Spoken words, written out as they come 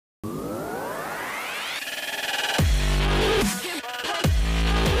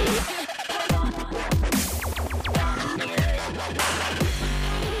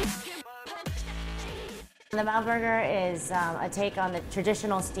the Bao burger is a take on the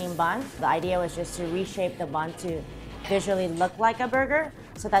traditional steamed bun. The idea was just to reshape the bun to visually look like a burger,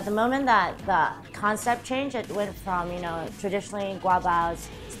 so that the moment that the concept changed, it went from, traditionally guabaos,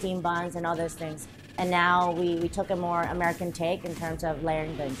 steamed buns, and all those things. And now we took a more American take in terms of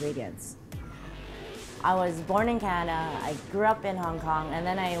layering the ingredients. I was born in Canada, I grew up in Hong Kong, and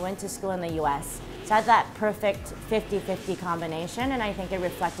then I went to school in the US. So I had that perfect 50-50 combination, and I think it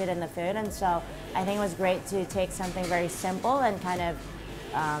reflected in the food. And so I think it was great to take something very simple and kind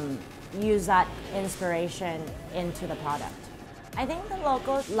of use that inspiration into the product. I think the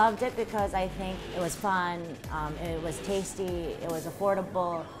locals loved it because I think it was fun, it was tasty, it was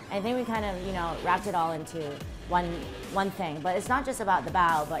affordable. I think we kind of, wrapped it all into one thing. But it's not just about the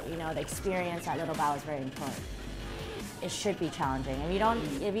bao, but the experience at Little Bao is very important. It should be challenging.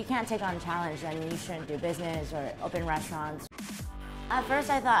 If you can't take on a challenge, then you shouldn't do business or open restaurants. At first,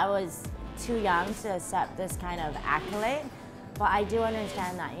 I thought I was too young to accept this kind of accolade. But I do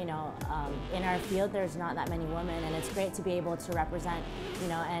understand that, in our field, there's not that many women, and it's great to be able to represent,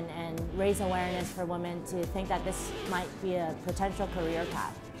 and raise awareness for women to think that this might be a potential career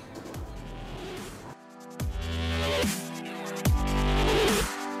path.